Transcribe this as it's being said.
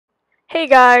Hey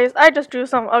guys, I just drew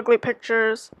some ugly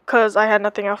pictures because I had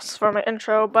nothing else for my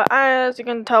intro, but as you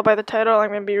can tell by the title,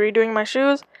 I'm going to be redoing my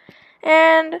shoes,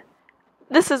 and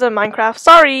this is in Minecraft.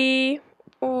 Sorry!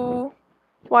 Ooh,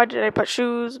 why did I put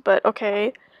shoes? But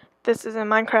okay, this is in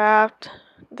Minecraft,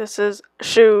 this is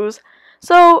shoes.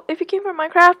 So, if you came from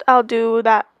Minecraft, I'll do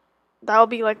that. That'll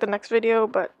be like the next video,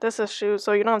 but this is shoes,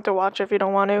 so you don't have to watch if you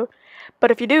don't want to.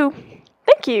 But if you do,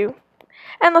 thank you!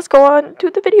 And let's go on to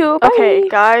the video. Bye. Okay,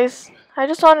 guys, I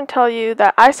just want to tell you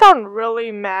that I sound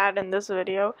really mad in this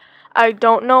video. I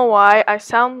don't know why. I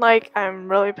sound like I'm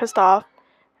really pissed off,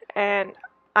 and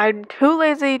I'm too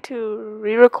lazy to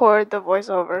re-record the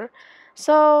voiceover.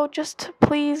 So just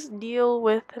please deal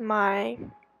with my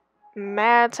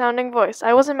mad sounding voice.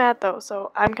 I wasn't mad though,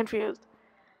 so I'm confused.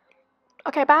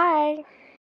 Okay, bye.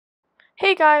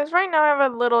 Hey guys, right now I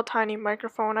have a little tiny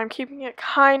microphone. I'm keeping it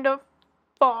kind of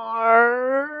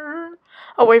far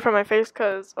away from my face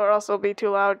or else it'll be too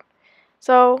loud.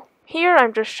 So here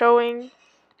I'm just showing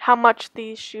how much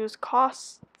these shoes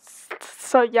cost.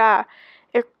 So yeah,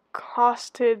 it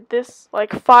costed this like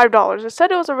 $5. It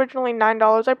said it was originally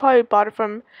 $9. I probably bought it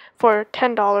for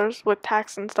 $10 with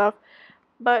tax and stuff,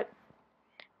 but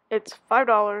it's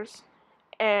 $5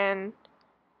 and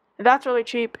that's really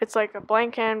cheap. It's like a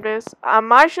blank canvas.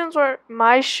 My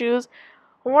shoes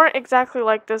weren't exactly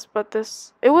like this, but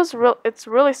it's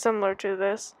really similar to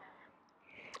this.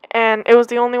 And it was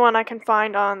the only one I can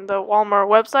find on the Walmart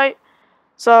website.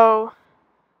 So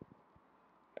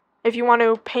if you want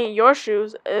to paint your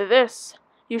shoes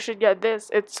you should get this.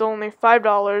 It's only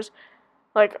 $5,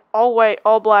 like all white,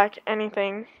 all black,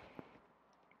 anything.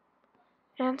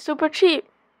 And super cheap.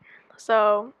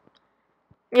 So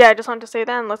yeah, I just wanted to say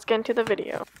that, and let's get into the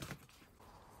video.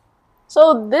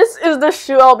 So this is the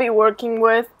shoe I'll be working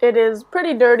with. It is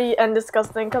pretty dirty and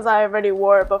disgusting because I already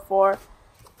wore it before,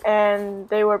 and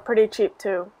they were pretty cheap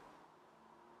too.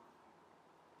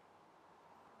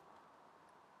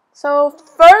 So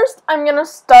first I'm gonna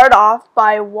start off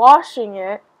by washing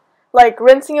it, like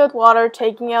rinsing it with water,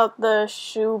 taking out the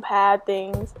shoe pad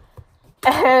things,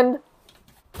 and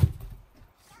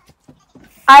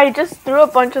I just threw a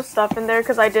bunch of stuff in there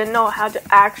because I didn't know how to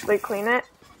actually clean it.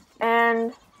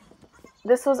 And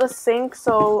this was a sink,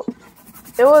 so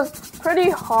it was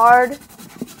pretty hard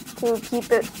to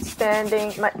keep it standing,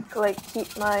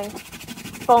 keep my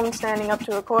phone standing up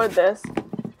to record this,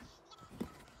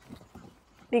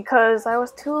 because I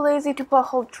was too lazy to put a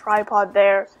whole tripod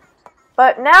there.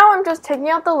 But now I'm just taking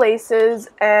out the laces,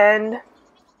 and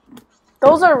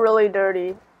those are really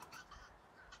dirty.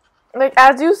 Like,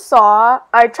 as you saw,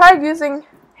 I tried using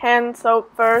hand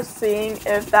soap first, seeing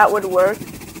if that would work,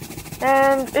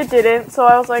 and it didn't. So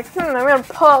I was like, I'm gonna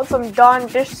pull out some Dawn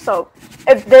dish soap.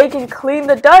 If they can clean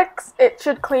the ducks, it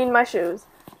should clean my shoes.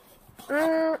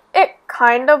 It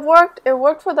kind of worked. It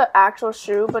worked for the actual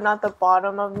shoe, but not the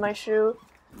bottom of my shoe,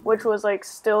 which was like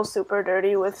still super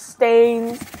dirty with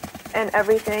stains and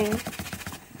everything.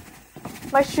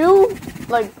 My shoe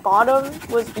bottom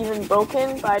was even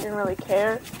broken, but I didn't really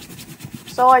care.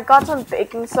 So I got some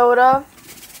baking soda,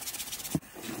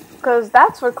 because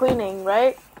that's for cleaning,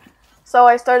 right? So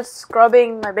I started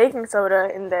scrubbing my baking soda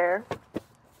in there,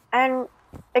 and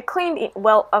it cleaned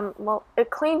it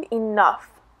cleaned enough.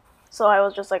 So I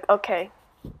was just like, okay,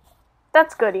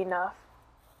 that's good enough.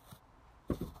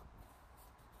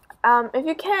 If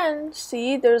you can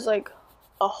see, there's like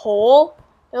a hole.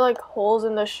 There are like holes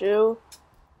in the shoe,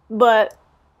 but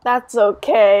that's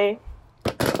okay.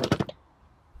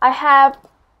 I have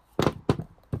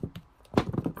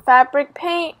fabric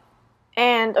paint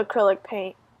and acrylic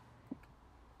paint.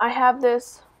 I have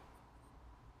this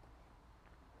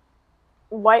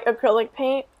white acrylic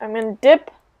paint I'm going to dip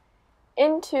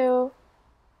into,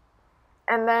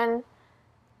 and then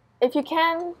if you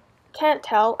can't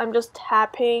tell, I'm just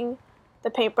tapping the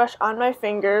paintbrush on my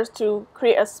fingers to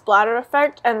create a splatter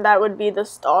effect, and that would be the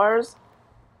stars.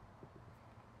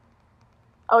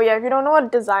 Oh yeah, if you don't know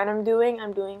what design I'm doing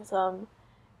some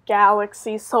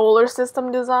galaxy solar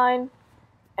system design,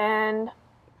 and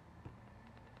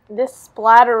this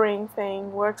splattering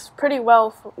thing works pretty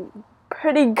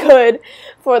good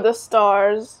for the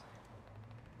stars,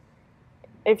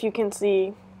 if you can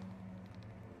see.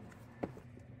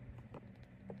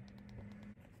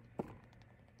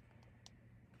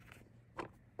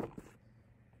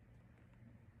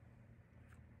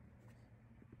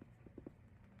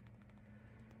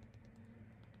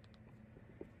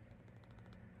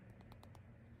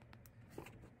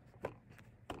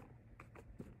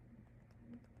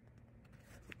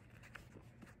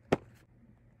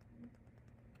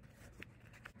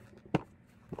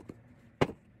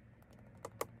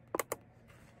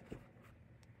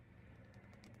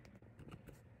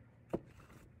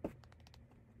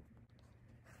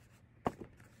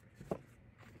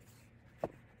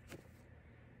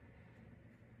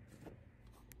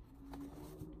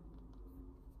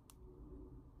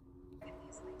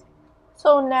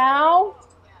 So now,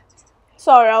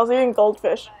 sorry, I was eating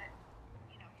goldfish.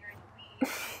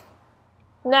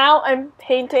 Now I'm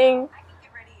painting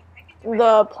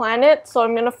the planet, so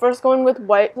I'm gonna first go in with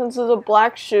white since it's a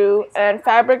black shoe, and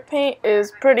fabric paint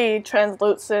is pretty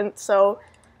translucent, so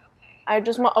I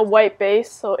just want a white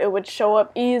base so it would show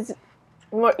up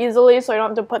more easily, so I don't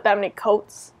have to put that many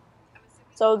coats.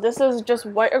 So this is just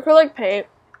white acrylic paint,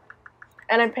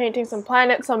 and I'm painting some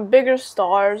planets, some bigger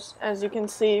stars, as you can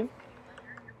see.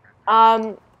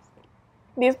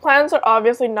 These planets are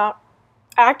obviously not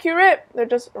accurate, they're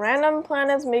just random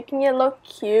planets making it look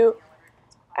cute,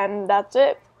 and that's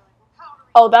it.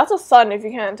 Oh, that's a sun if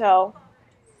you can't tell.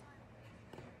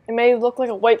 It may look like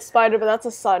a white spider, but that's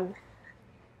a sun.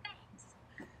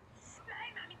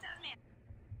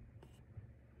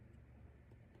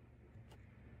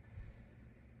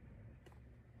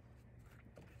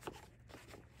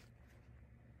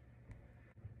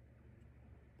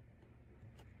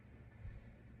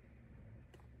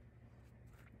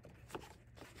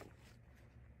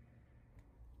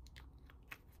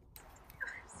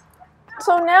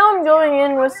 So now I'm going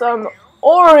in with some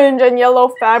orange and yellow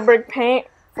fabric paint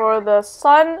for the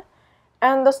sun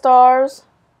and the stars.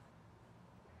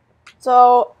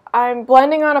 So I'm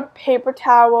blending on a paper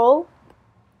towel,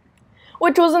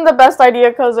 which wasn't the best idea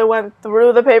because it went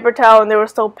through the paper towel and there was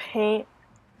still paint.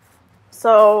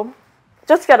 So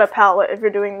just get a palette if you're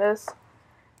doing this.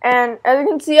 And as you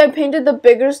can see, I painted the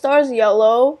bigger stars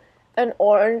yellow and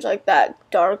orange, like that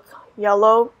dark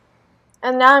yellow.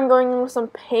 And now I'm going in with some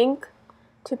pink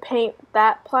to paint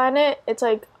that planet. It's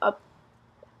like a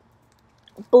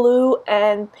blue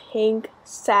and pink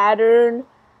Saturn,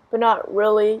 but not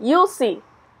really. You'll see.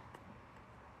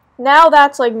 Now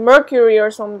that's like Mercury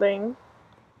or something.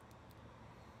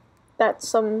 That's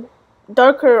some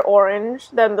darker orange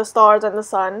than the stars and the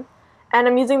sun. And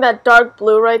I'm using that dark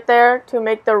blue right there to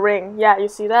make the ring. Yeah, you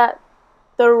see that?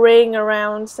 The ring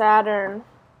around Saturn.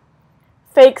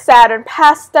 Fake Saturn.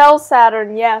 Pastel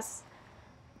Saturn, yes.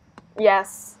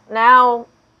 Yes. Now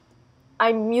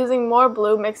I'm using more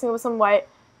blue, mixing it with some white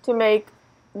to make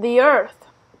the Earth.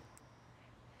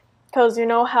 Because you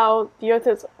know how the Earth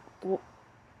is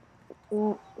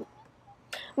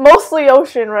mostly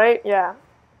ocean, right? Yeah.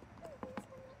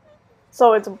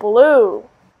 So it's blue.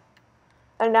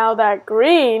 And now that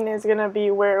green is gonna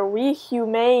be where we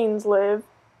humans live.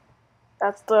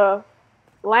 That's the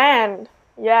land.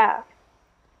 Yeah.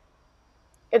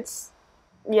 It's,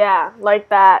 yeah, like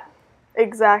that.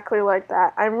 Exactly like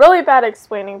that. I'm really bad at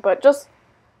explaining, but just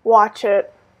watch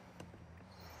it.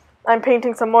 I'm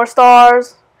painting some more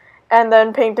stars, and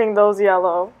then painting those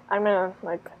yellow. I'm gonna,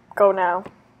 like, go now.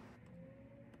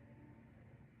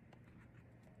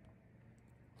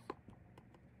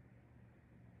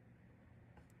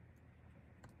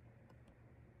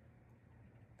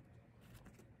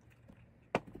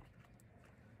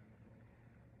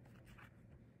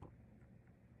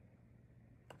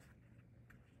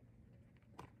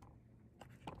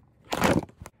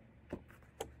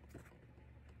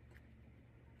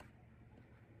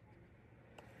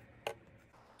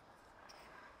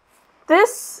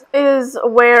 This is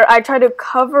where I try to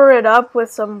cover it up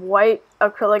with some white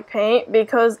acrylic paint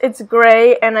because it's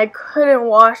gray and I couldn't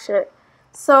wash it.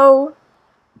 So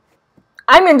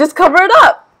I'm gonna just cover it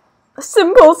up. A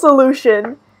simple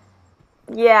solution.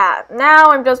 Yeah,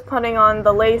 now I'm just putting on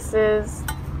the laces.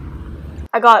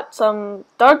 I got some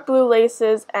dark blue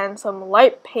laces and some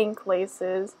light pink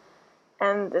laces,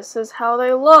 and this is how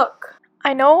they look.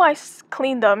 I know I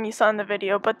cleaned them, you saw in the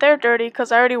video, but they're dirty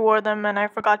because I already wore them and I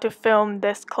forgot to film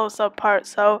this close-up part,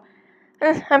 so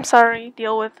I'm sorry,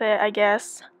 deal with it, I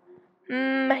guess.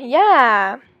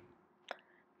 Yeah.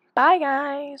 Bye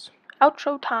guys.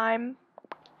 Outro time.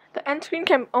 The end screen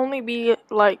can only be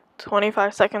like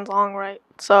 25 seconds long, right?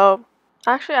 So,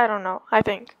 actually I don't know, I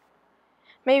think.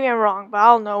 Maybe I'm wrong, but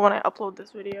I'll know when I upload this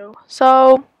video.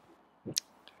 So,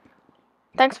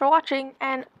 thanks for watching,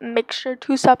 and make sure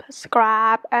to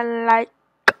subscribe and like.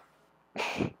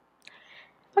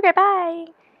 Okay, bye!